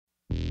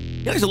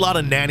There's a lot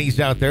of nannies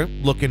out there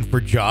looking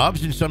for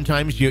jobs, and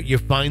sometimes you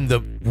find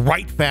the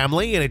right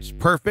family and it's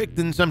perfect,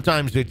 and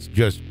sometimes it's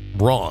just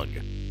wrong.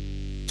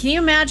 Can you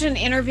imagine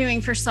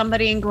interviewing for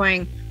somebody and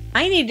going,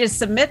 I need to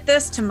submit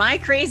this to my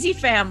crazy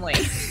family?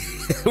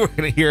 We're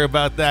going to hear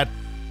about that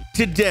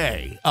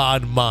today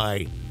on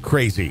My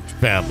Crazy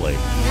Family.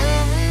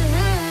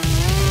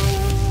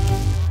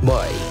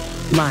 My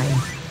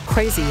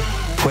crazy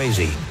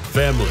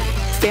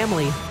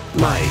family.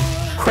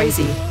 My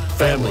crazy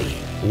family.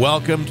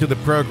 Welcome to the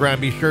program.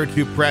 Be sure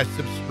to press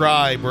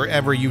subscribe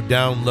wherever you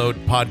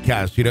download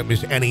podcasts so you don't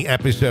miss any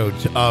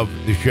episodes of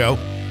the show.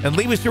 And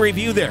leave us a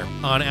review there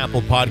on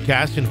Apple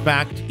Podcasts. In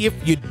fact, if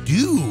you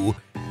do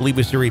leave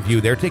us a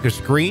review there, take a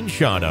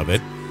screenshot of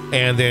it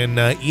and then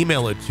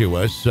email it to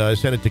us.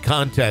 Send it to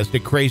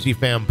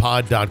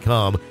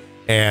contest@crazyfampod.com.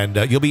 And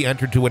you'll be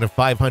entered to win a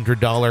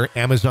 $500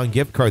 Amazon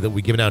gift card that we're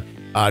giving out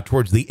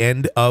towards the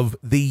end of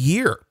the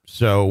year.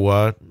 So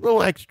a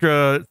little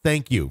extra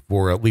thank you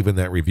for leaving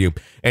that review.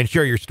 And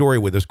share your story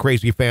with us.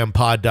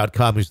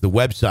 crazyfampod.com is the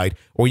website.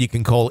 Or you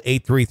can call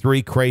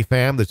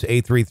 833-CRAY-FAM. That's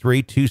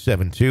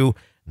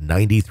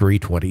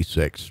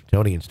 833-272-9326.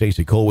 Tony and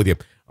Stacey Cole with you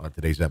on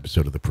today's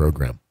episode of the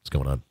program. What's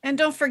going on? And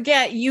don't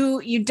forget,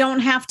 you don't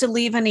have to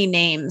leave any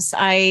names.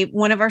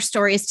 One of our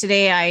stories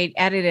today, I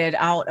edited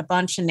out a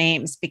bunch of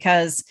names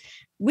because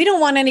we don't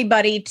want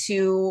anybody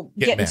to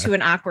get into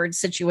an awkward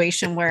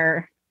situation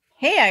where,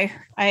 hey,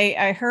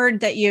 I heard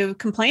that you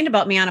complained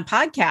about me on a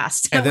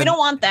podcast. And we don't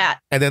want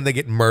that. And then they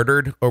get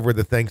murdered over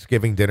the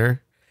Thanksgiving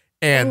dinner.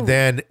 And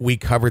then we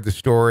covered the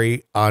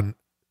story on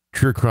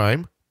True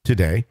Crime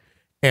today.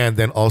 And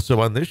then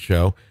also on this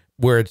show,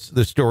 where it's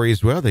the story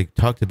as well. They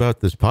talked about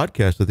this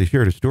podcast that they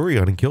shared a story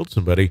on and killed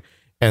somebody,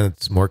 and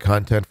it's more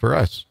content for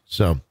us.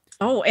 So,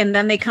 and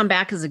then they come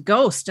back as a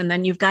ghost, and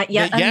then you've got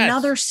yet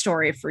another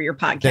story for your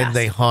podcast. Then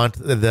they haunt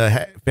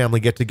the family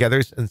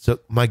get-togethers, and so,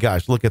 my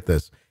gosh, look at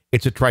this.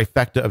 It's a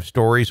trifecta of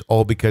stories,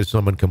 all because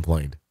someone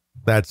complained.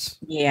 That's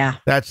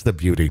the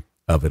beauty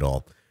of it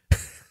all.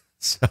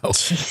 So,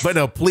 jeez. But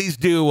no, please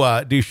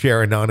do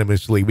share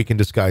anonymously. We can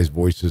disguise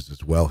voices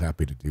as well.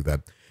 Happy to do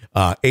that.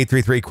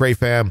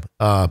 833-CRAY-FAM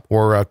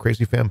or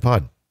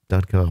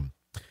crazyfampod.com.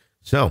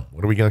 So,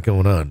 what do we got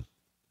going on?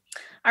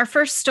 Our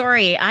first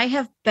story,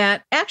 have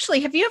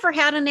you ever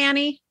had a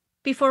nanny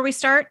before we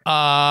start?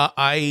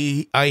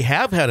 I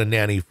have had a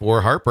nanny for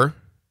Harper.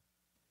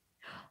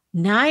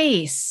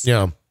 Nice.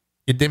 Yeah.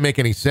 It didn't make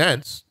any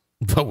sense,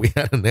 but we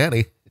had a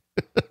nanny.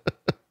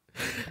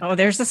 Oh,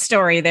 there's a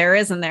story there,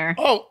 isn't there?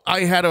 Oh,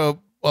 I had a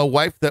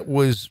wife that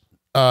was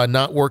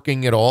not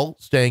working at all,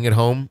 staying at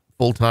home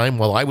full time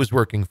while I was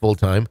working full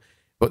time,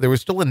 but there was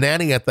still a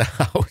nanny at the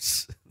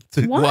house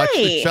to watch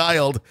the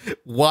child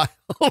while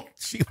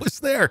she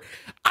was there.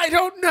 I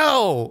don't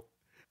know.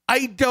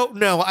 I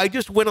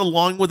just went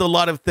along with a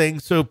lot of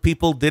things so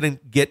people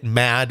didn't get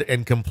mad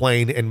and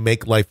complain and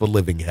make life a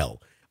living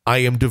hell. I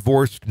am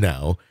divorced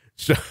now,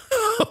 so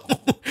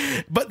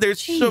but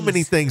there's so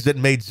many things that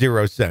made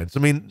zero sense. I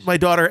mean, my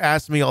daughter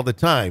asks me all the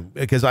time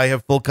because I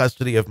have full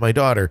custody of my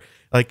daughter.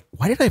 Like,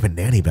 why did I have a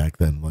nanny back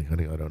then? Like,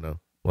 honey, I don't know.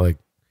 Like,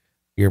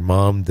 your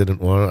mom didn't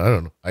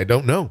want to, I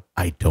don't know.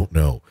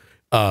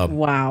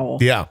 Wow.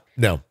 Yeah,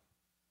 no.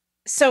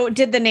 So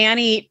did the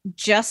nanny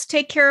just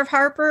take care of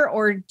Harper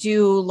or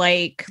do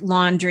like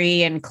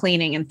laundry and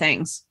cleaning and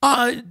things?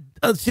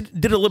 She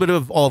did a little bit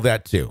of all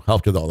that too.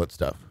 Helped with all that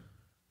stuff.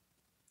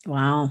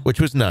 Wow. Which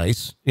was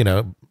nice,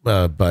 but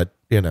I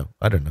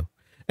don't know.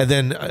 And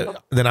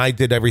then I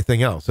did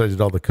everything else. I did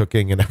all the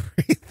cooking and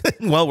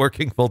everything while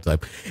working full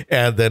time.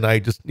 And then I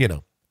just,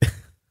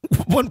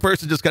 one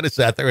person just kind of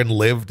sat there and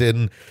lived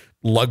in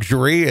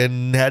luxury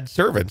and had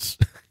servants,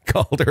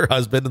 called her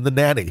husband and the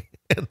nanny.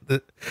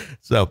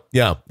 So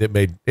yeah, it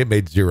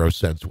made zero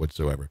sense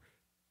whatsoever.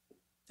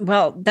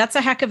 Well, that's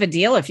a heck of a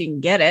deal if you can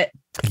get it.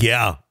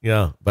 Yeah.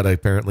 But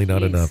apparently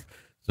not enough.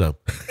 So.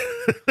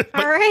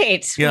 All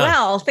right. Yeah.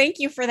 Well, thank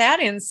you for that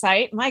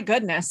insight. My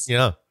goodness.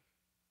 Yeah.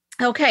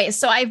 Okay.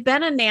 So I've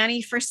been a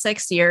nanny for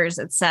 6 years.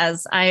 It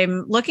says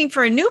I'm looking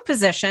for a new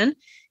position.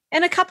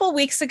 And a couple of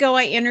weeks ago,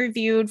 I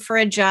interviewed for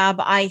a job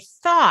I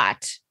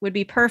thought would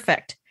be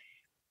perfect.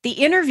 The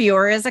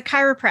interviewer is a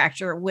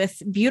chiropractor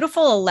with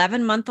beautiful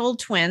 11-month-old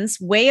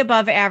twins, way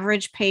above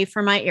average pay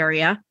for my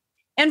area,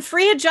 and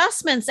free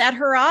adjustments at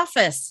her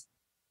office.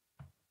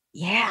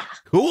 Yeah.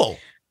 Cool.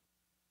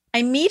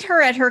 I meet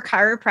her at her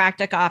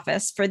chiropractic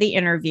office for the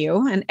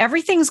interview, and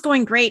everything's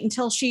going great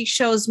until she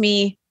shows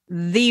me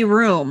the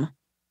room.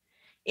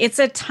 It's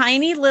a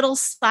tiny little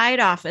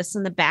side office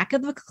in the back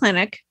of the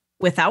clinic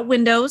without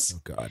windows,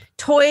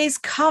 toys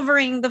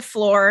covering the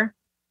floor,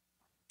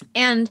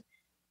 and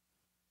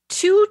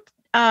 2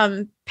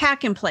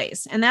 pack and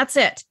plays, and that's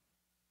it.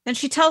 Then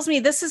she tells me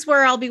this is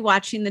where I'll be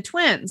watching the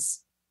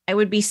twins. I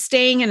would be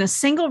staying in a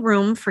single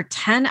room for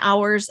 10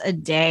 hours a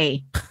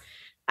day.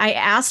 I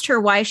asked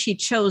her why she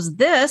chose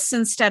this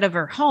instead of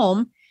her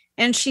home,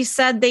 and she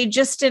said they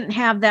just didn't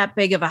have that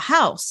big of a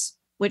house,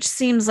 which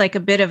seems like a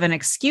bit of an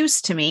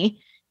excuse to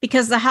me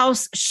because the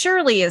house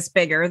surely is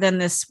bigger than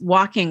this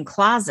walk-in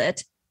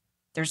closet.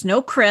 There's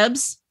no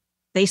cribs.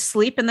 They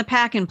sleep in the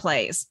pack and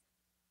plays.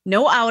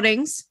 No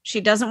outings.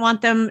 She doesn't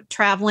want them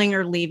traveling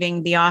or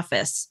leaving the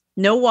office.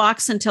 No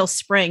walks until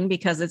spring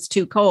because it's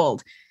too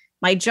cold.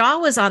 My jaw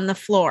was on the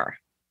floor.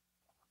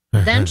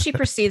 Then she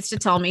proceeds to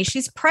tell me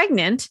she's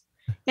pregnant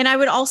and I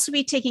would also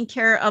be taking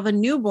care of a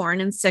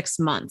newborn in 6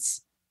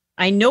 months.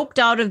 I noped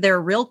out of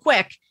there real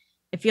quick.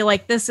 I feel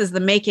like this is the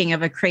making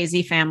of a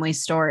crazy family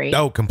story.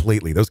 Oh,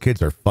 completely. Those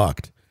kids are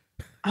fucked.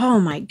 Oh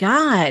my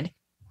God.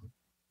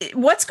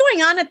 What's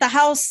going on at the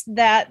house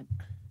that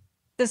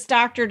this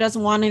doctor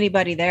doesn't want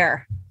anybody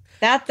there?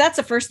 That's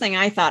the first thing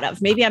I thought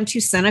of. Maybe I'm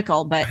too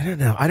cynical, but I don't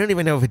know. I don't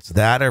even know if it's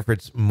that or if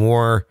it's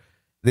more,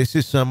 this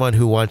is someone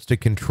who wants to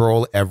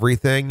control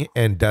everything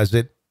and does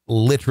it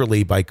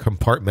literally by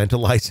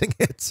compartmentalizing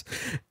it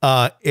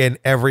in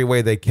every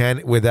way they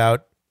can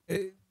without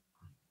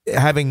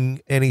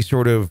having any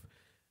sort of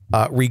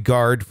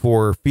regard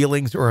for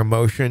feelings or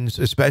emotions,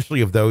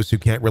 especially of those who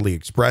can't really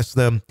express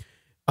them.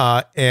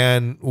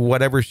 And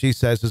whatever she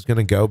says is going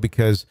to go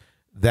because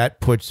that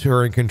puts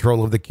her in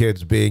control of the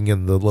kids being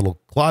in the little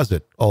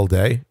closet all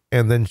day.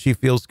 And then she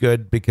feels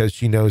good because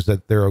she knows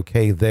that they're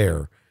okay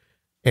there.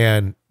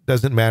 And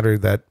doesn't matter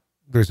that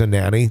there's a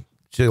nanny.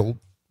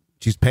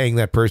 She's paying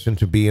that person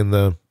to be in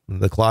the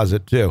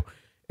closet too.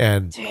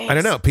 And jeez. I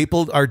don't know,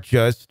 people are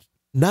just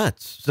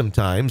nuts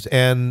sometimes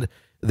and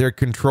they're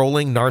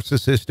controlling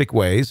narcissistic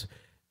ways.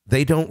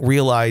 They don't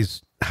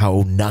realize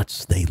how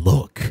nuts they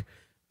look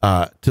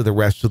to the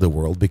rest of the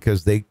world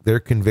because they're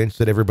convinced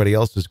that everybody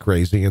else is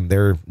crazy and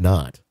they're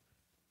not.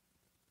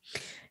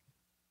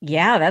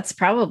 Yeah, that's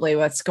probably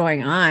what's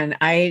going on.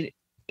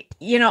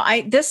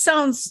 This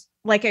sounds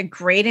like a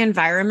great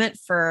environment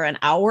for an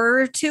hour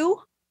or two.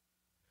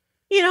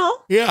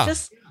 Yeah,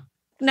 just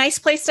nice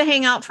place to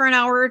hang out for an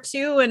hour or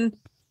two and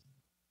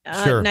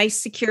sure. Nice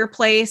secure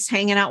place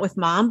hanging out with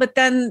mom. But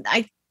then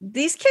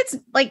these kids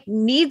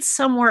need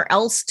somewhere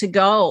else to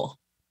go.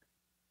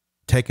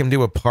 Take them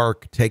to a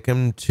park, take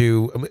them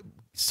to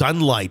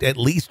sunlight, at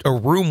least a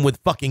room with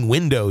fucking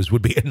windows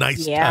would be a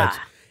nice touch.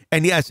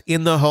 And yes,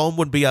 in the home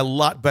would be a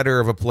lot better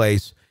of a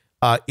place.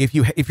 If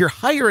you're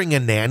hiring a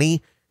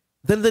nanny,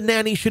 then the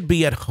nanny should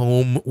be at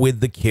home with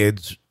the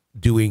kids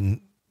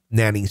doing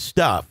nanny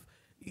stuff.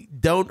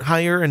 Don't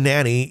hire a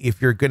nanny if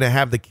you're going to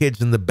have the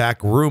kids in the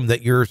back room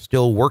that you're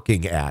still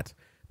working at.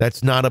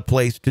 That's not a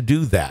place to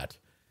do that.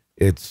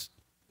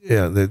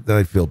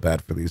 I feel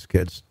bad for these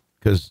kids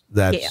because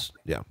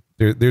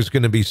there's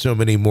going to be so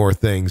many more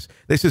things.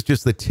 This is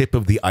just the tip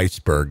of the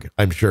iceberg,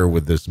 I'm sure,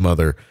 with this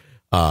mother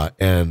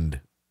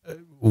and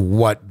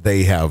what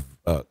they have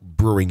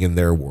brewing in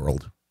their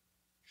world.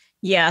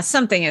 Yeah,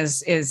 something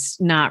is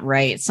not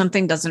right.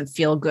 Something doesn't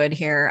feel good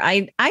here.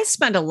 I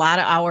spent a lot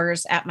of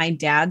hours at my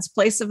dad's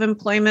place of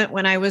employment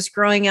when I was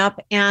growing up,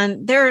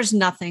 and there's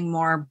nothing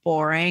more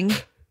boring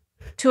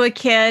to a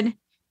kid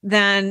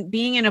than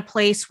being in a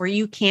place where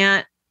you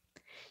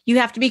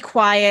have to be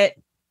quiet.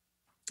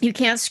 You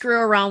can't screw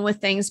around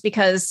with things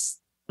because,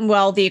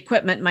 the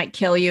equipment might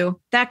kill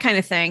you, that kind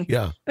of thing.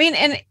 Yeah. I mean,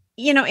 and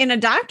in a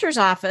doctor's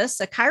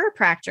office, a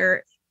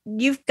chiropractor,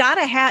 you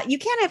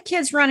can't have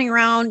kids running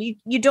around.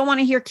 You don't want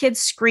to hear kids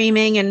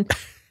screaming, and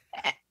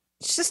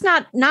it's just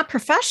not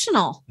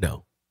professional.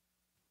 No,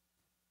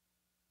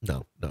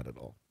 not at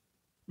all.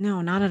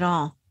 No, not at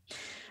all. All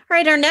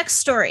right. Our next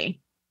story.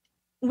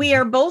 We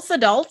are both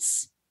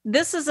adults.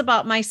 This is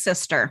about my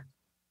sister.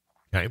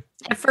 Okay.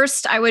 At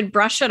first I would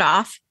brush it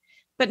off,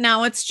 but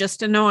now it's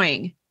just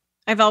annoying.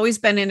 I've always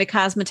been into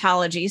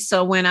cosmetology.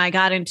 So when I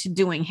got into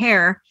doing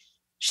hair,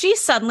 she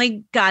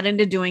suddenly got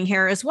into doing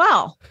hair as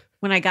well.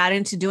 When I got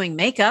into doing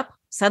makeup,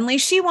 suddenly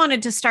she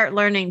wanted to start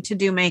learning to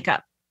do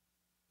makeup.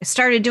 I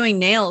started doing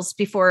nails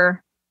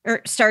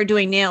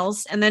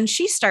and then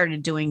she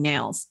started doing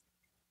nails.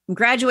 I'm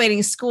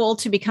graduating school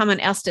to become an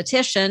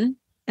esthetician,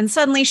 and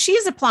suddenly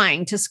she's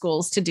applying to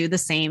schools to do the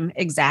same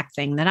exact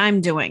thing that I'm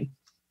doing.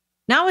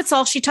 Now it's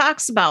all she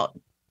talks about.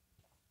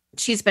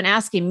 She's been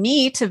asking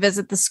me to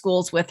visit the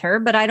schools with her,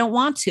 but I don't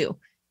want to.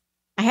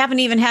 I haven't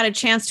even had a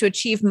chance to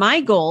achieve my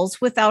goals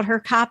without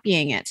her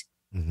copying it.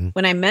 Mm-hmm.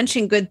 When I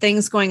mention good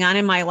things going on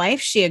in my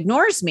life, she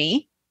ignores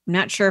me. I'm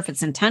not sure if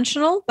it's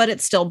intentional, but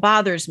it still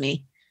bothers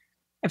me.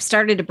 I've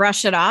started to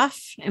brush it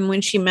off. And when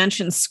she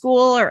mentions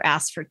school or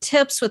asks for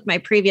tips with my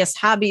previous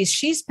hobbies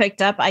she's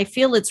picked up, I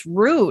feel it's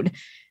rude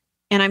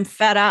and I'm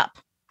fed up.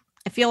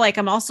 I feel like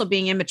I'm also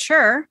being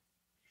immature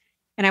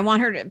and I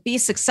want her to be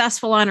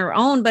successful on her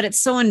own, but it's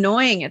so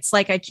annoying. It's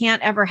like I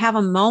can't ever have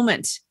a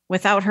moment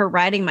without her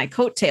riding my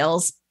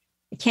coattails.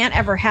 I can't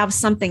ever have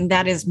something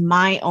that is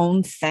my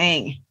own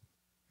thing.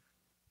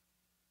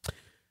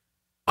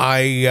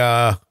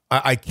 I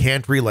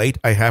can't relate.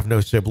 I have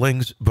no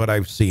siblings, but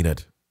I've seen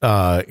it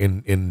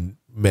in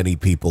many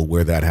people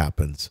where that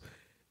happens.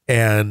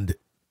 And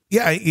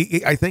yeah,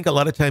 I think a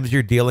lot of times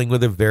you're dealing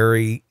with a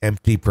very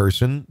empty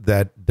person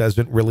that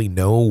doesn't really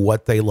know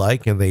what they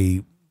like, and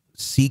they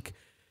seek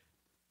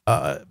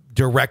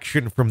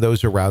direction from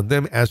those around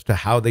them as to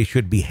how they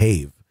should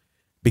behave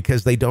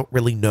because they don't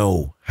really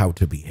know how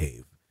to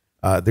behave.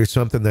 there's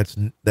something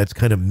that's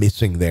kind of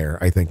missing there,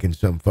 I think, in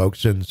some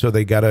folks. And so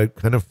they got to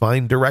kind of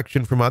find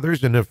direction from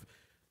others. And if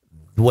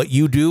what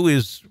you do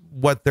is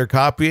what they're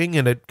copying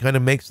and it kind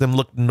of makes them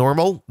look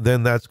normal,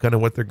 then that's kind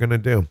of what they're going to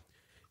do.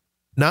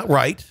 Not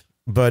right,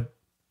 but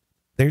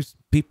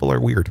people are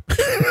weird.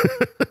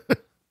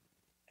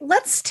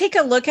 Let's take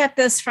a look at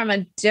this from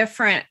a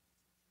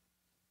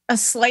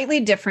slightly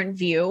different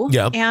view.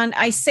 Yeah. And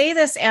I say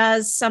this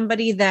as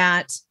somebody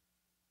that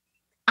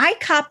I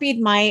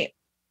copied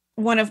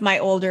one of my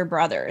older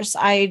brothers.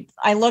 I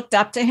looked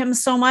up to him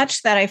so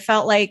much that I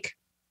felt like,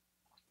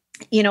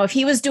 if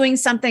he was doing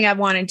something, I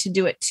wanted to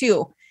do it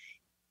too.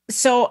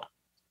 So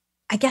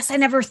I guess I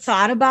never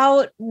thought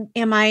about,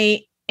 am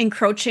I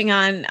encroaching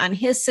on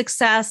his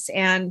success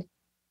and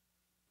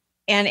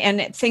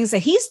things that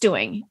he's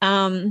doing?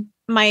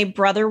 My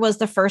brother was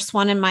the first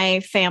one in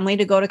my family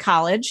to go to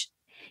college.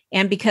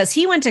 And because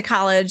he went to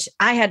college,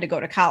 I had to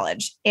go to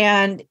college.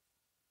 And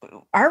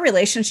our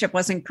relationship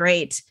wasn't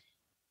great.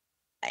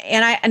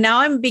 And now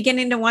I'm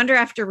beginning to wonder,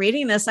 after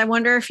reading this, I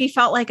wonder if he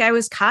felt like I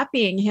was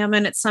copying him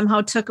and it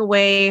somehow took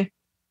away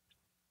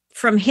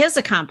from his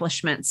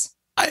accomplishments.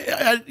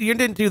 You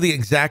didn't do the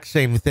exact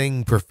same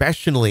thing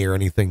professionally or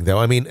anything, though.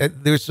 I mean,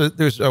 there's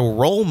a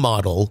role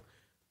model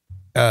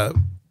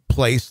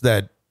place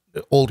that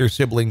older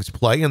siblings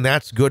play, and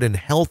that's good and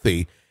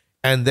healthy.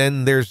 And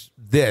then there's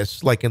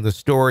this, like in the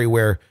story,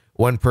 where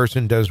one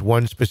person does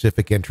one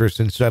specific interest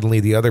and suddenly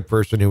the other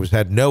person who has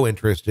had no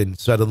interest in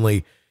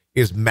suddenly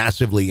is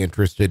massively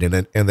interested in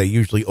it, and they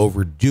usually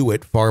overdo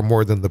it far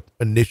more than the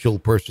initial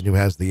person who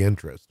has the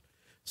interest.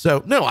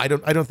 So no, I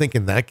don't think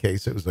in that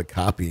case it was a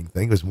copying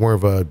thing. It was more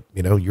of a,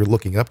 you're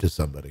looking up to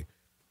somebody.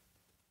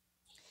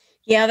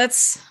 Yeah,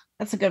 that's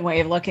a good way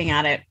of looking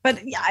at it.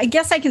 But I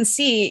guess I can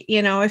see,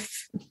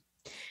 if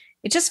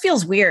it just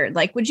feels weird.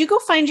 Like, would you go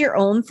find your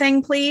own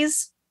thing,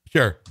 please?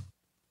 Sure.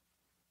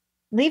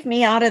 Leave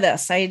me out of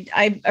this.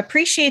 I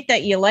appreciate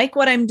that you like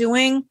what I'm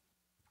doing,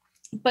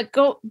 but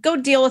go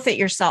deal with it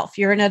yourself.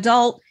 You're an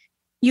adult.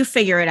 You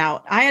figure it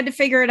out. I had to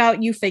figure it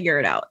out. You figure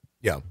it out.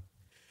 Yeah.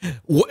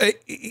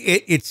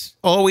 It's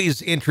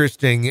always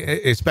interesting,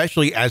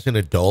 especially as an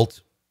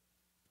adult.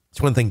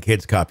 It's one thing,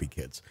 kids copy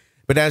kids,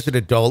 but as an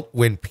adult,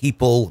 when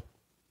people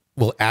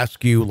will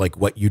ask you like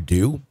what you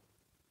do,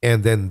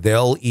 and then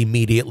they'll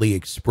immediately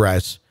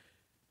express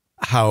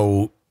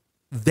how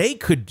they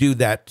could do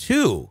that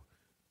too.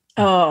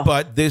 Oh,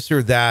 but this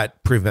or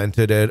that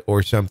prevented it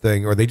or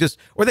something, or they just,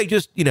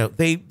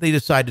 they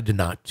decided to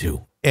not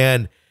to.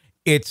 And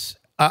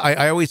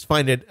I always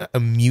find it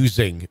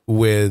amusing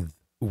with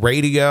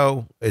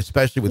radio,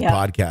 especially with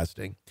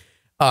podcasting,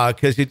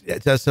 because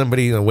it says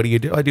somebody, what do you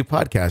do? I do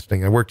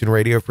podcasting. I worked in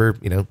radio for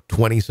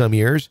 20 some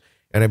years,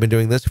 and I've been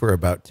doing this for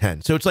about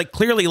 10. So it's like,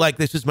 clearly, like,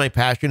 this is my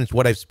passion. It's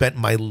what I've spent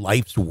my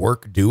life's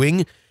work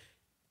doing.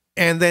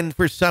 And then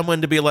for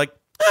someone to be like,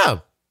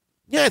 oh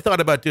yeah, I thought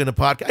about doing a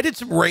podcast. I did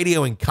some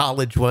radio in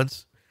college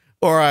once,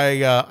 or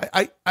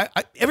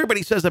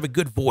everybody says I have a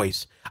good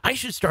voice. I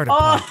should start a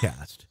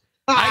podcast.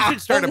 I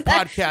should start a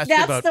podcast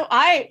about.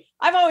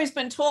 I've always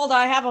been told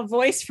I have a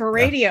voice for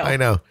radio. I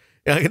know.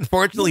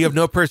 Unfortunately, you have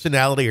no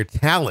personality or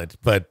talent,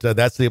 but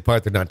that's the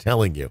part they're not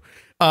telling you.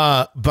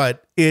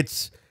 But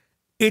it's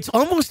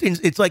almost,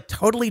 it's like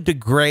totally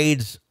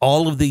degrades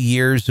all of the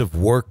years of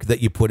work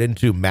that you put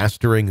into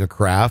mastering a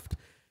craft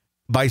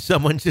by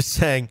someone just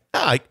saying,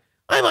 I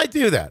might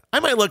do that. I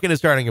might look into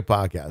starting a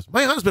podcast.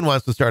 My husband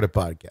wants to start a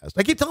podcast.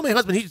 I keep telling my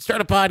husband he should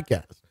start a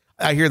podcast.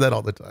 I hear that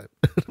all the time.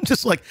 I'm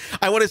just like,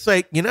 I want to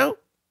say,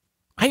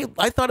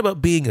 I thought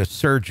about being a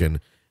surgeon.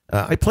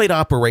 I played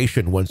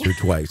operation once or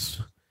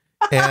twice.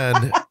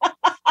 And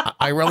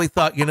I really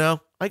thought,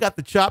 I got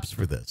the chops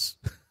for this.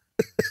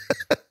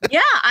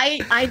 Yeah,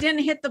 I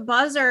didn't hit the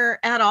buzzer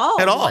at all.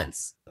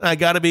 Once. I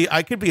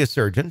could be a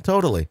surgeon.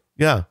 Totally.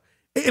 Yeah.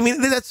 I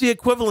mean, that's the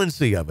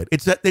equivalency of it.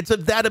 It's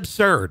that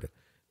absurd.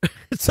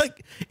 It's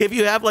like, if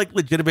you have like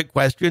legitimate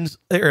questions,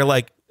 they're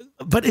like,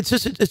 but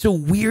it's a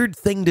weird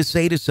thing to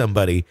say to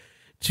somebody,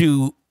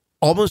 to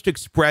almost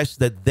express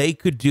that they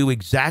could do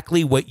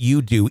exactly what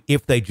you do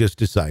if they just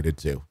decided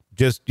to.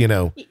 Just,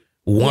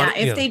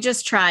 if they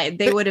just tried,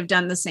 they would have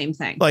done the same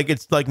thing. Like,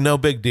 it's like no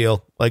big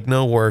deal, like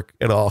no work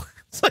at all.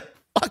 It's like,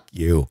 fuck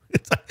you.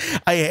 It's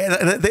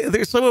like,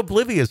 they're so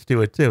oblivious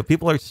to it too.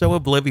 People are so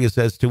oblivious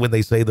as to when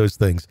they say those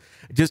things,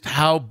 just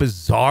how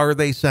bizarre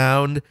they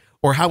sound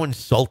or how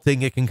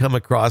insulting it can come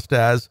across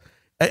as.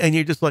 And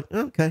you're just like,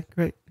 okay,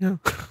 great. Yeah.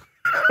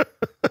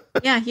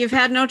 Yeah, you've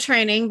had no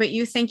training, but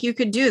you think you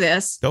could do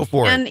this. Go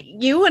for it. And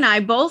you and I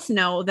both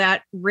know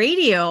that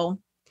radio,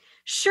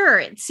 sure,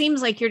 it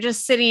seems like you're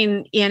just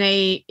sitting in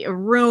a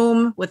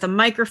room with a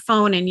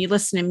microphone and you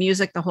listen to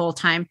music the whole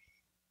time.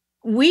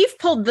 We've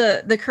pulled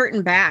the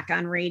curtain back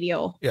on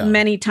radio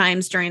many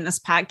times during this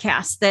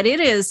podcast, that it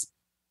is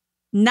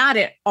not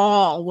at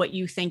all what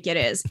you think it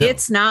is. No.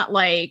 It's not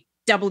like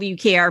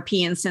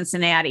WKRP in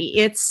Cincinnati.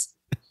 It's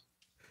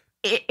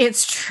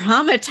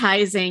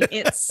traumatizing.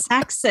 It's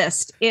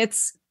sexist.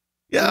 It's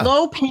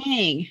low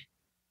paying.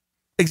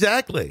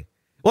 Exactly.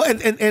 Well,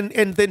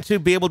 and then to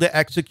be able to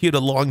execute a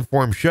long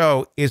form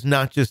show is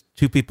not just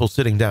two people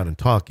sitting down and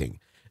talking.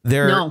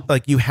 No.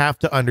 Like you have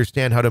to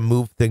understand how to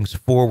move things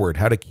forward,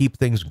 how to keep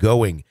things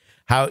going,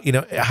 how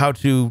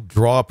to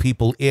draw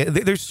people in.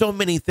 There's so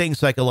many things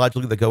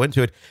psychologically that go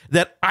into it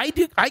that I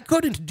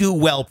couldn't do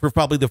well for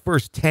probably the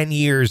first 10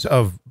 years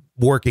of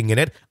working in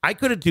it. I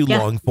couldn't do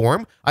long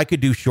form. I could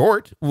do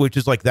short, which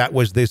is like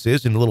this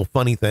is, and a little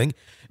funny thing.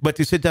 But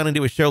to sit down and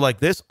do a show like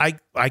this, I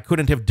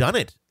couldn't have done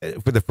it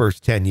for the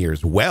first 10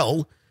 years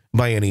well,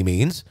 by any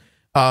means.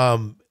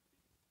 So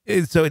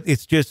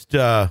it's just,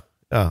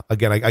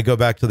 again, I go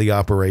back to the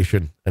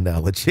operation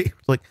analogy.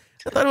 It's like,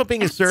 I thought about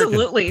being a surgeon.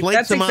 Absolutely.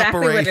 That's exactly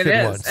what it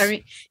is. Once. I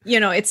mean,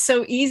 it's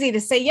so easy to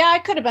say, yeah, I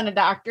could have been a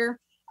doctor.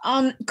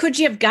 Could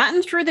you have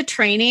gotten through the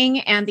training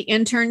and the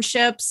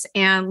internships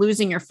and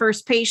losing your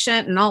first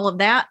patient and all of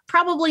that?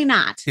 Probably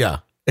not. Yeah,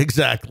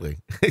 exactly.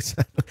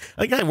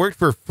 Like I worked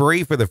for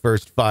free for the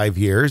first 5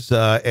 years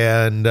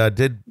and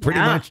did pretty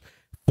much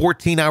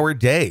 14-hour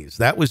days.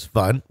 That was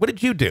fun. What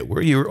did you do?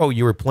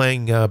 You were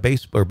playing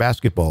baseball or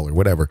basketball or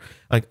whatever.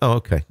 Like, oh,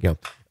 okay. Yeah.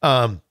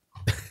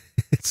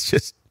 It's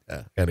just,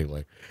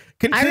 anyway.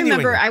 I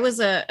remember I was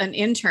an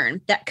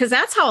intern because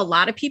that's how a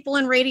lot of people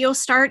in radio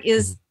start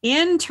is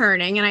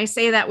interning. And I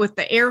say that with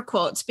the air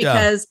quotes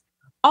because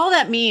all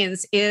that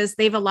means is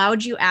they've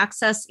allowed you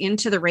access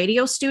into the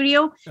radio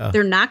studio.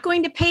 They're not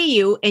going to pay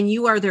you and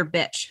you are their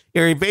bitch.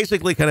 You're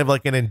basically kind of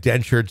like an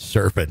indentured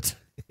servant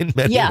in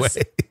many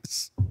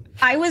ways.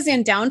 I was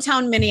in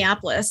downtown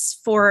Minneapolis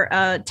for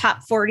a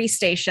top 40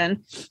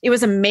 station. It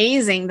was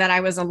amazing that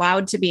I was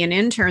allowed to be an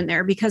intern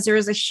there because there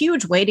was a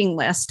huge waiting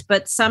list,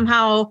 but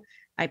somehow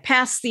I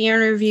passed the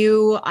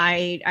interview.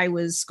 I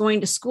was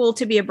going to school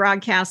to be a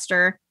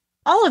broadcaster,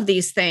 all of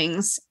these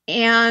things.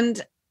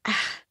 And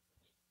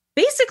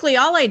basically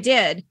all I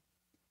did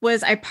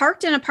was I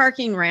parked in a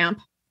parking ramp.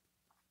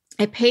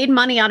 I paid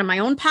money out of my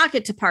own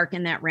pocket to park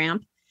in that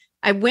ramp.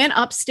 I went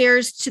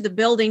upstairs to the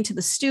building, to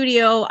the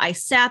studio. I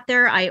sat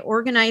there. I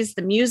organized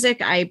the music.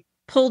 I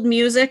pulled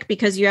music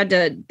because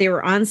they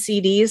were on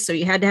CDs, so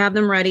you had to have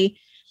them ready.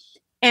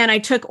 And I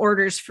took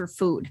orders for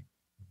food.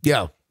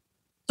 Yeah.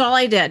 That's all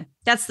I did.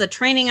 That's the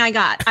training I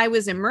got. I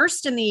was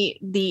immersed in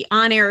the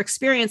on-air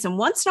experience. And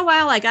once in a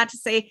while, I got to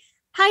say,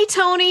 hi,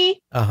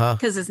 Tony,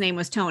 because his name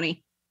was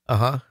Tony.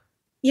 I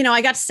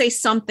got to say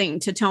something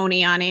to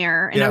Tony on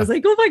air. And I was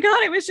like, oh, my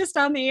God, I was just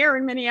on the air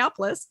in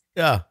Minneapolis.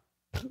 Yeah.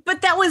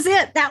 But that was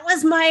it. That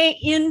was my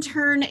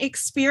intern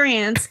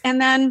experience.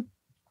 And then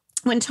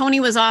when Tony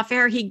was off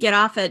air, he'd get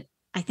off at,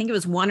 I think it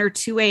was 1 or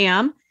 2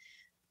 a.m.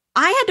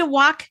 I had to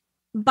walk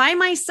by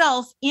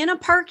myself in a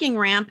parking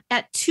ramp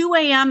at 2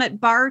 a.m.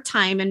 at bar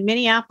time in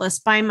Minneapolis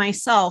by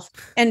myself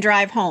and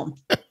drive home.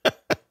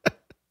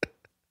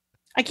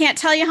 I can't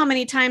tell you how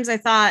many times I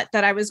thought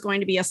that I was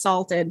going to be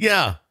assaulted.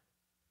 Yeah.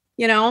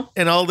 And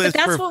all this.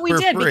 But that's what we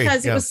did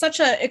because it was such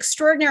an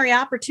extraordinary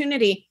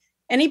opportunity.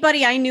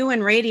 Anybody I knew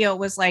in radio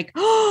was like,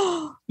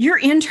 oh, you're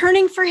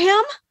interning for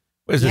him?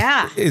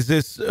 Is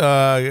this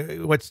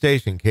what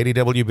station?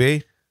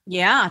 KDWB?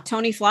 Yeah,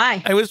 Tony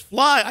Fly. I was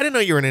Fly. I didn't know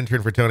you were an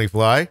intern for Tony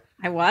Fly.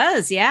 I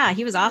was. Yeah,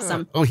 he was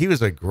awesome. Oh, he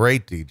was a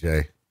great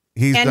DJ.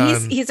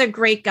 He's a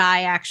great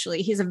guy,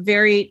 actually. He's a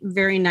very,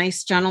 very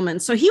nice gentleman.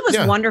 So he was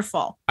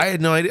wonderful. I had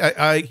no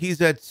idea.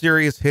 He's at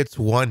Sirius Hits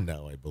 1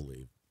 now, I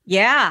believe.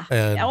 Yeah.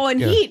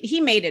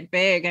 He made it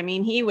big. I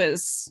mean, he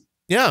was...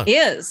 Yeah.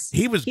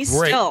 He was great.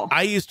 Still.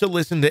 I used to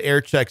listen to air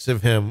checks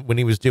of him when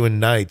he was doing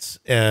nights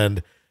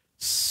and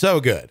so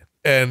good.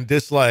 And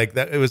just like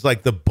that, it was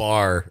like the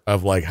bar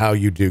of like how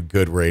you do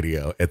good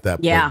radio at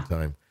that point in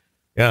time.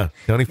 Yeah.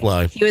 Tony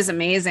Fly. He was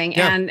amazing.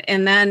 Yeah.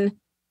 And then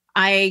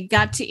I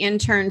got to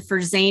intern for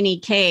Zany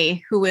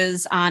K, who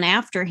was on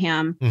after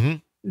him. Mm-hmm.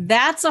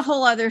 That's a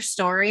whole other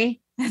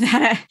story.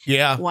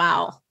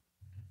 Wow.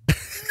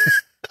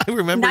 I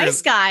remember.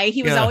 Nice guy.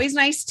 He was always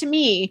nice to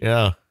me.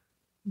 Yeah.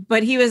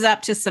 But he was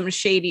up to some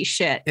shady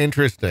shit.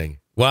 Interesting.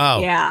 Wow.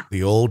 Yeah.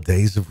 The old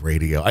days of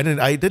radio. I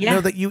didn't know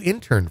that you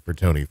interned for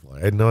Tony Fly.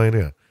 I had no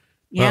idea.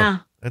 Yeah. Wow,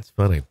 that's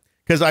funny.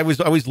 Because I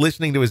was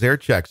listening to his air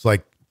checks,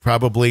 like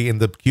probably in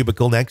the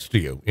cubicle next to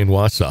you in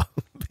Wausau.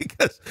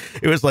 Because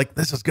it was like,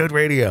 this is good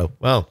radio.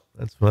 Wow.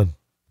 That's fun.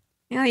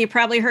 Yeah. You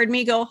probably heard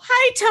me go,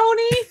 hi,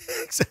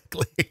 Tony.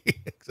 Exactly.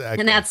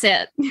 And that's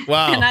it.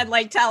 Wow. And I'd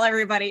like tell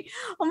everybody,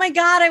 oh my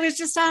God, I was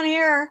just on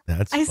air.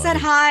 I said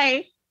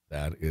hi.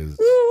 That is...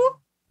 Ooh.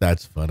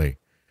 That's funny.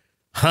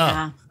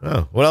 Huh. Yeah.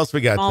 Oh, what else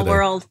we got Small today?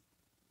 world.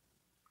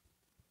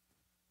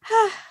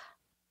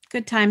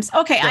 Good times.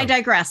 Okay, I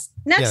digress.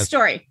 Next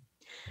story.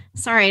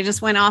 Sorry, I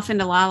just went off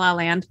into La La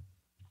Land.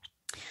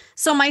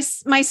 So my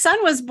son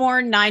was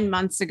born 9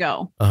 months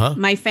ago.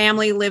 My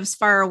family lives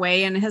far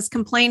away and has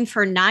complained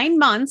for 9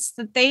 months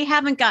that they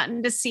haven't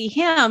gotten to see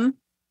him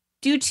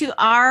due to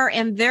our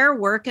and their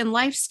work and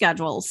life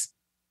schedules.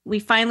 We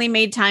finally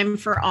made time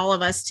for all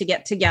of us to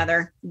get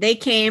together. They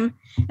came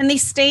and they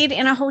stayed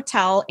in a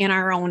hotel in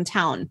our own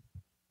town.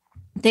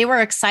 They were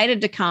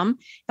excited to come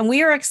and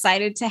we were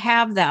excited to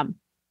have them.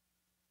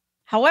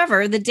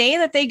 However, the day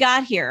that they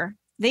got here,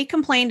 They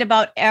complained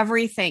about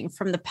everything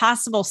from the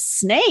possible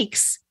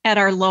snakes at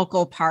our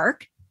local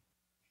park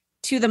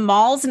to the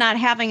malls not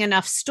having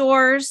enough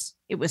stores.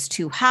 It was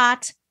too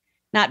hot,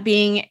 not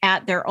being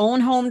at their own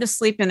home to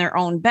sleep in their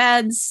own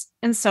beds,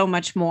 and so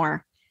much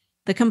more.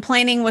 The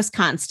complaining was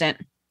constant.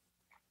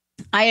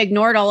 I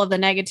ignored all of the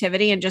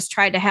negativity and just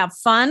tried to have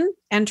fun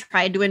and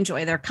tried to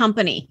enjoy their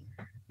company.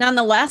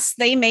 Nonetheless,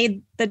 they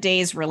made the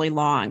days really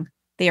long.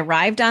 They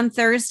arrived on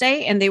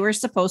Thursday and they were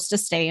supposed to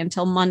stay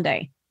until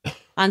Monday.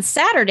 On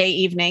Saturday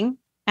evening,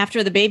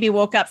 after the baby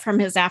woke up from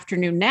his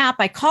afternoon nap,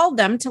 I called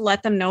them to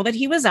let them know that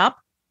he was up,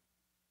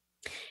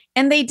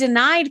 and they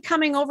denied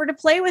coming over to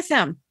play with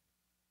him.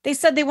 They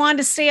said they wanted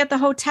to stay at the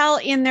hotel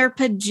in their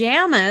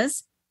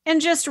pajamas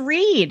and just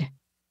read.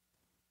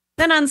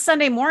 Then on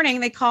Sunday morning,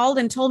 they called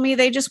and told me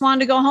they just wanted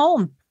to go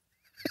home.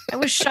 I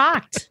was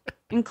shocked.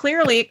 And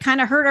clearly it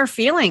kind of hurt our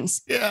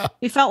feelings. Yeah.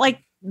 We felt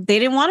like they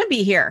didn't want to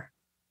be here.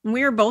 And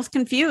we were both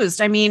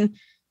confused. I mean,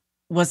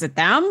 was it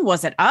them?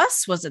 Was it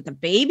us? Was it the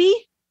baby?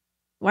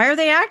 Why are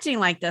they acting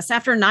like this?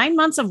 After 9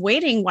 months of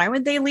waiting, why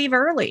would they leave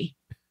early?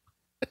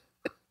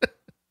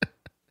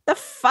 The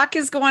fuck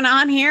is going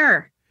on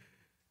here?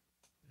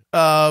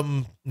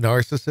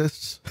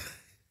 Narcissists.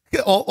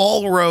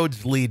 All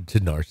roads lead to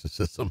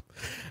narcissism.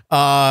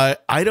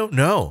 I don't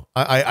know.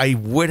 I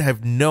would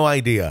have no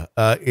idea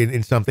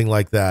in something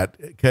like that,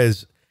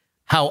 because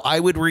how I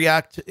would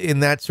react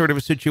in that sort of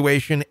a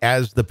situation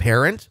as the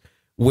parent,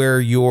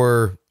 where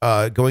you're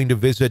going to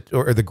visit,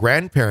 or the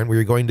grandparent, where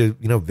you're going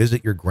to,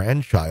 visit your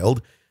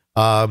grandchild,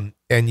 and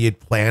you'd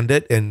planned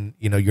it, and,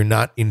 you're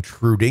not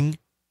intruding.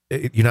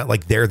 You're not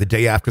like there the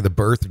day after the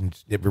birth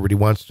and everybody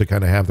wants to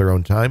kind of have their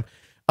own time.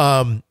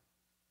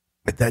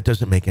 But that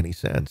doesn't make any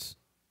sense.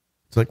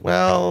 It's like,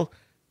 well,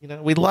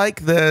 we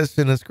like this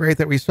and it's great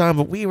that we saw him,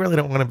 but we really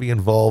don't want to be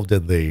involved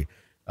in the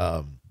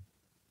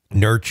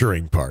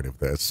nurturing part of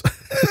this.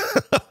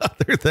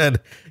 Other than,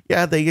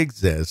 yeah, they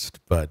exist,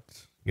 but,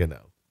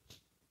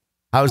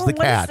 how's the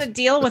cat? What's the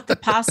deal with the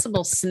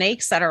possible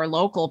snakes at our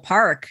local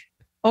park?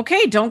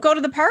 Okay, don't go to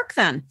the park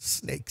then.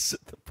 Snakes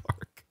at the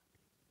park.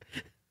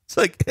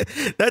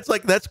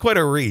 That's quite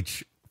a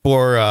reach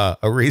for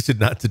a reason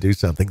not to do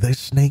something. There's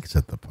snakes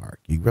at the park.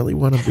 You really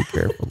want to be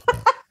careful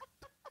about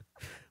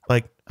it.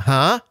 Like,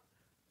 huh?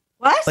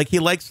 What? Like, he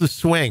likes the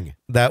swing.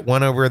 That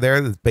one over there,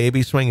 the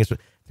baby swing, is there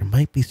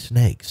might be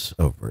snakes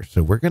over.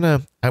 So we're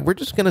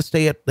just gonna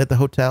stay at the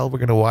hotel. We're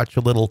gonna watch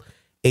a little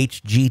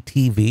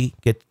HGTV,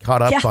 get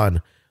caught up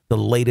on the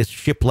latest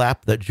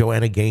shiplap that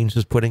Joanna Gaines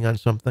is putting on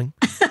something.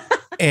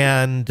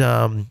 and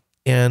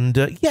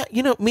yeah,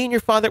 me and your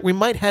father, we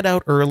might head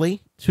out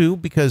early too,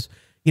 because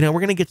we're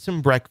going to get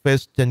some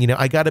breakfast, and,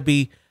 I gotta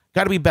be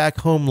back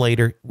home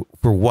later.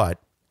 For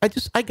what?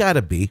 I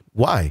gotta be.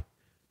 Why?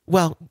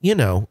 Well,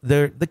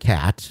 the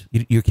cat,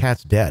 your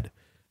cat's dead.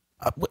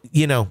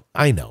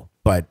 I know,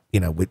 but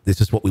this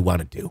is what we want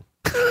to do.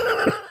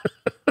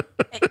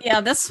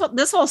 Yeah. This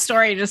whole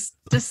story just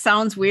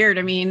sounds weird.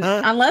 I mean,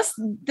 unless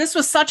this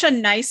was such a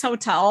nice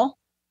hotel,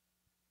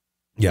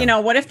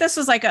 what if this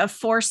was like a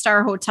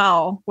 4-star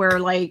hotel where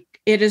like,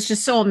 it is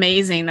just so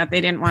amazing that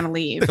they didn't want to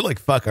leave. They're like,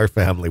 fuck our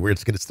family. We're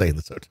just going to stay in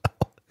this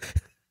hotel.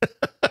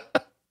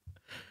 Have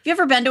you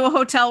ever been to a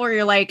hotel where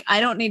you're like, I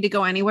don't need to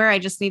go anywhere. I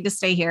just need to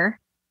stay here?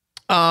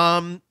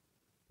 Yeah.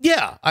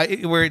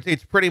 Where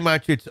it's pretty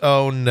much its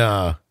own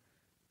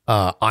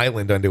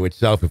island unto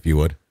itself, if you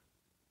would.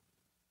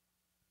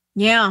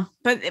 Yeah.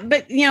 But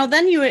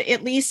then you would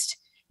at least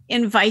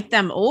invite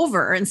them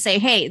over and say,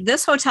 hey,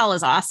 this hotel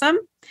is awesome.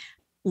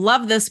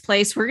 Love this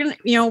place. We're going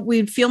to,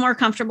 we'd feel more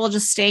comfortable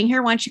just staying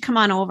here. Why don't you come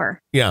on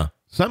over? Yeah.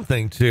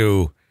 Something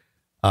to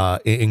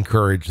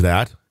encourage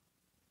that.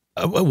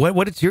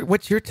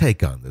 What's your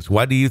take on this?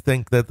 Why do you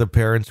think that the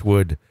parents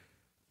would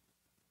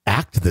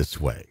act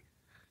this way?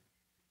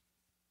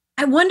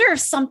 I wonder if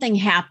something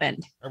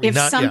happened.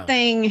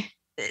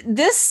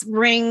 This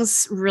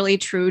rings really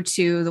true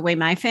to the way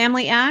my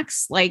family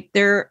acts. Like,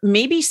 there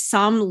may be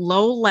some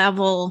low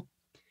level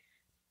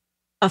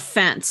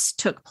offense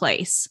took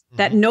place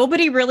that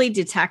nobody really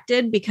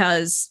detected,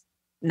 because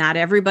not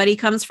everybody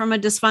comes from a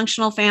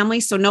dysfunctional family.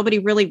 So nobody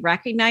really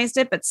recognized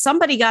it, but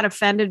somebody got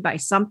offended by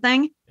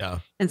something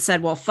and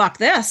said, well, fuck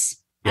this.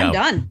 I'm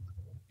done.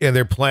 Yeah.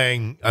 They're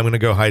playing, I'm going to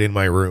go hide in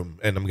my room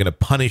and I'm going to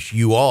punish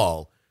you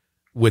all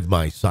with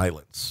my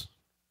silence.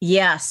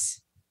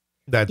 Yes.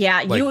 Like,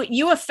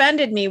 you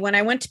offended me when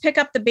I went to pick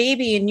up the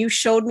baby and you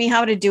showed me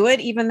how to do it,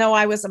 even though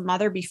I was a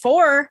mother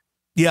before.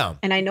 Yeah.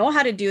 And I know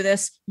how to do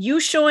this. You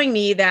showing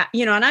me that,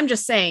 and I'm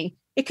just saying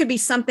it could be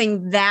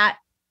something that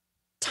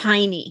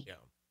tiny. Yeah.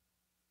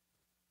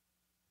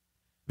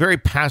 Very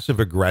passive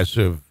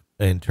aggressive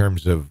in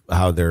terms of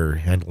how they're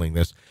handling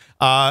this.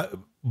 But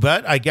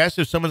I guess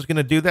if someone's going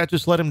to do that,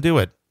 just let them do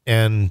it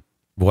and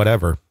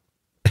whatever.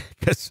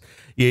 Because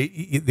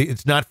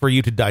it's not for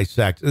you to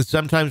dissect.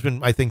 Sometimes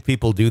when I think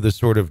people do this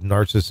sort of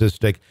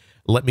narcissistic,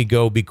 let me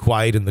go be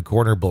quiet in the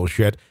corner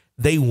bullshit,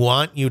 they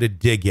want you to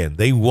dig in.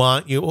 They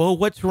want you, oh,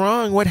 what's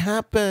wrong? What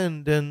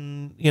happened?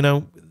 And,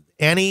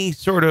 any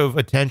sort of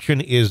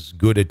attention is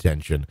good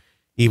attention.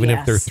 even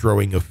if they're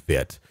throwing a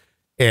fit.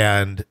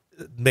 And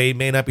they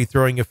may not be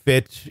throwing a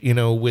fit,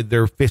 with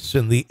their fists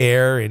in the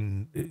air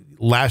and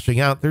lashing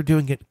out. They're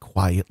doing it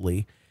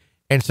quietly.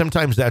 And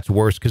sometimes that's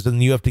worse because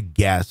then you have to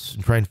guess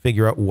and try and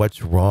figure out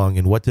what's wrong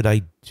and what did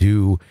I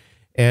do.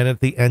 And at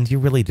the end, you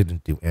really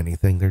didn't do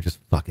anything. They're just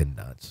fucking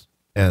nuts.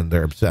 And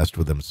they're obsessed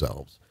with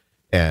themselves.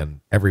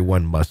 And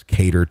everyone must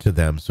cater to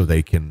them so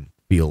they can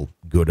feel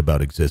good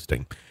about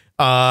existing.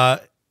 I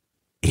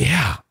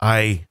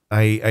hear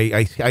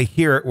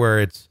it where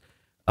it's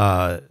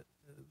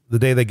the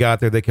day they got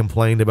there, they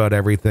complained about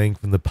everything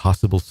from the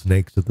possible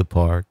snakes at the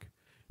park,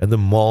 and the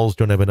malls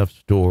don't have enough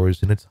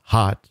stores, and it's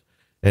hot,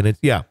 and it's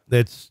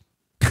it's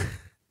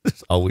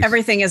always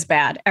everything is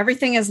bad.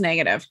 Everything is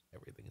negative.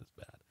 Everything is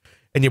bad.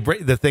 And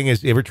the thing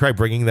is, you ever try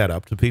bringing that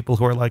up to people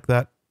who are like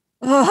that?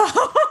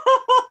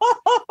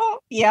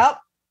 Yep.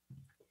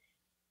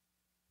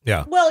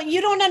 Yeah. Well, you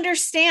don't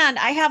understand.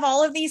 I have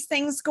all of these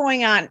things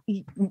going on.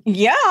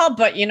 Yeah,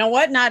 but you know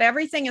what? Not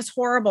everything is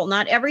horrible.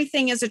 Not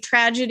everything is a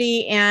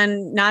tragedy,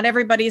 and not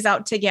everybody's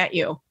out to get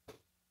you.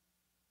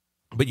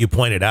 But you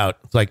pointed out,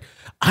 it's like,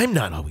 I'm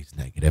not always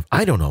negative.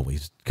 I don't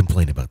always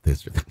complain about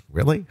this.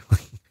 Really?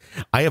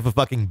 I have a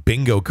fucking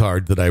bingo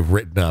card that I've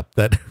written up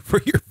that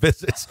for your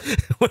visits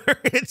where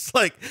it's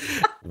like,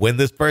 when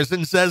this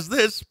person says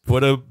this,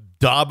 put a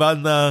daub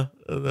on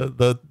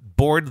the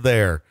board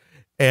there.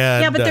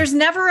 And, yeah, but there's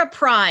never a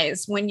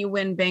prize when you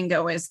win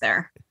bingo, is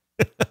there?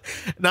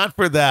 Not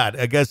for that.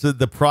 I guess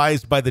the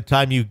prize by the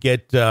time you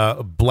get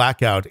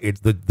blackout, it's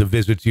the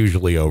visit's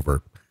usually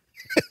over.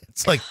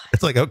 It's like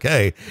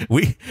okay,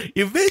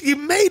 you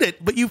made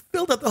it, but you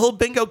filled out the whole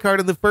bingo card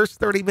in the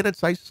first 30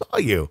 minutes I saw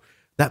you.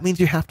 That means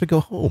you have to go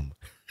home.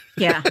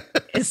 Yeah.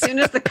 As soon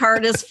as the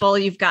card is full,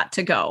 you've got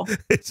to go.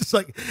 It's just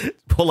like,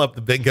 pull up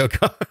the bingo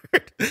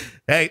card.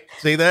 Hey,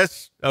 see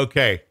this?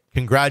 Okay.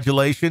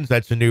 Congratulations.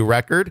 That's a new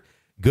record.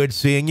 Good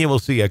seeing you. We'll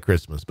see you at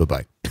Christmas.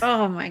 Bye-bye.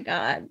 Oh my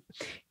God.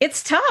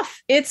 It's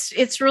tough.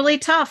 It's really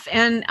tough.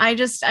 And I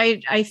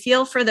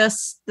feel for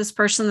this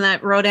person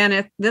that wrote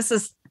in. This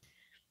is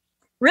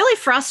really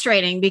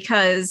frustrating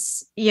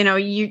because,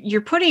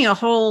 you're putting a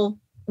whole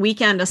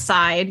weekend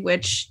aside,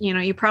 which,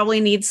 you probably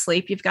need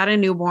sleep. You've got a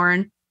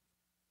newborn.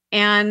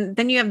 And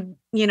then you have,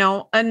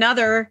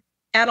 another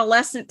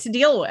adolescent to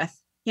deal with,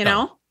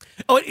 know?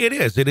 Oh, it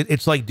is.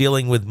 It's like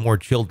dealing with more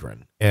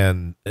children.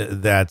 And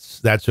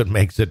that's what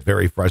makes it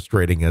very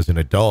frustrating as an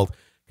adult,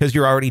 because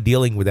you're already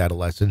dealing with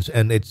adolescents.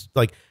 And it's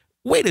like,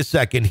 wait a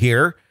second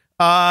here.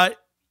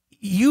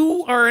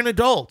 You are an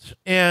adult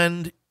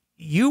and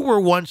you were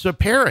once a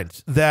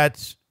parent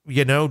that,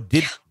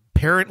 did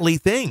parently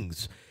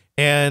things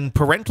and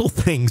parental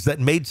things that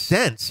made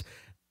sense.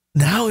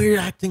 Now you're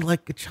acting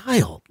like a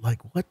child.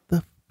 Like, what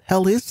the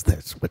hell is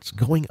this? What's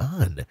going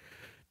on?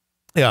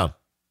 Yeah.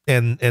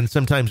 And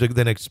sometimes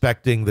then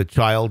expecting the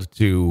child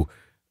to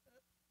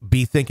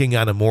be thinking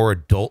on a more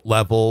adult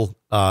level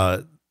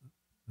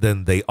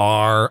than they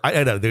are.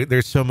 I don't know.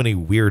 There's so many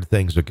weird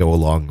things that go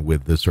along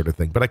with this sort of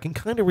thing, but I can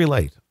kind of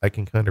relate. I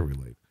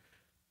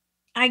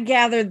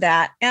gathered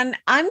that. And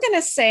I'm going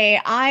to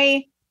say,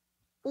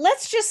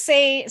 let's just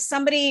say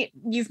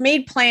you've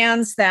made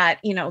plans that,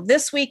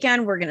 this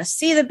weekend we're going to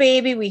see the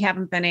baby. We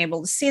haven't been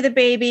able to see the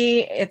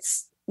baby.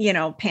 It's,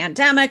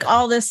 pandemic,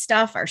 all this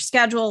stuff, our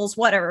schedules,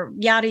 whatever,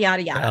 yada,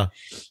 yada, yada.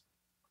 Yeah.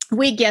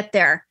 We get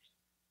there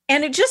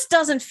and it just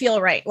doesn't feel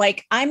right.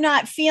 Like, I'm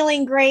not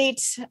feeling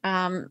great.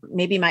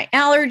 Maybe my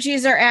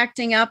allergies are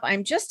acting up.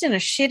 I'm just in a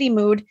shitty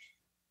mood.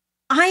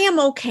 I am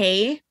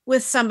okay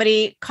with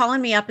somebody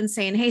calling me up and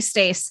saying, "Hey,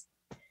 Stace,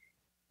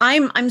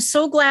 I'm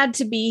so glad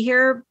to be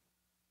here,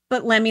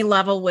 but let me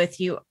level with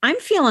you. I'm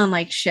feeling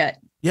like shit.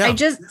 Yeah.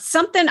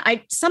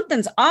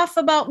 Something's off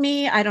about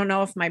me. I don't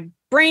know if my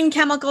brain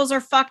chemicals are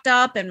fucked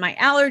up and my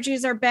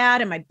allergies are bad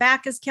and my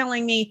back is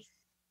killing me.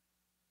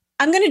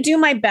 I'm going to do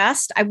my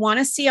best. I want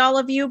to see all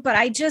of you, but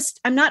I'm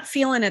not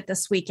feeling it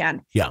this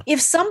weekend." Yeah.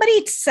 If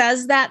somebody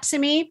says that to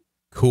me,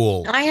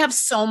 cool. I have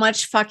so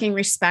much fucking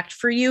respect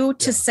for you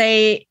to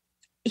say,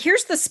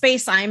 here's the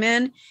space I'm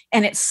in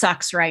and it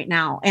sucks right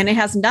now. And it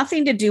has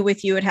nothing to do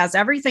with you. It has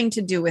everything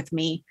to do with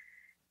me,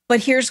 but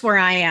here's where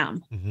I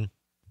am. Mm-hmm.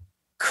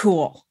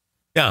 Cool.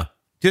 Yeah.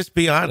 Just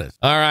be honest.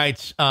 All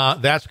right.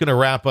 That's going to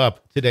wrap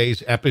up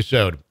today's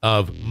episode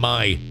of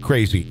My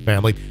Crazy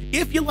Family.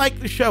 If you like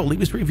the show,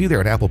 leave us a review there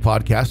at Apple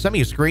Podcasts. Send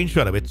me a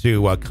screenshot of it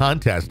to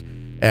contest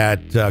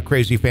at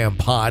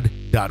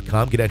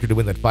crazyfampod.com. Get entered to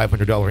win that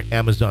 $500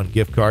 Amazon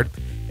gift card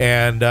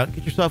and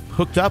get yourself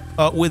hooked up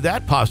with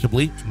that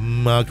possibly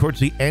towards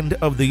the end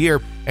of the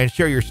year, and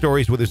share your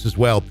stories with us as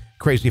well.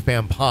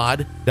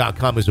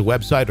 crazyfampod.com is a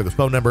website, or the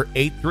phone number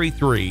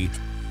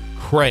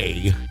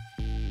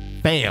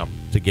 833-CRAY-FAM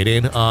to get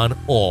in on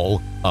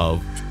all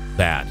of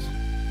that.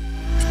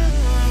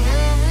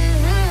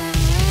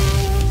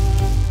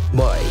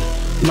 My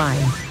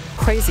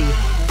crazy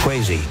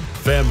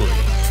family.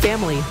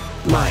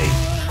 My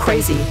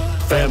crazy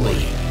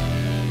family.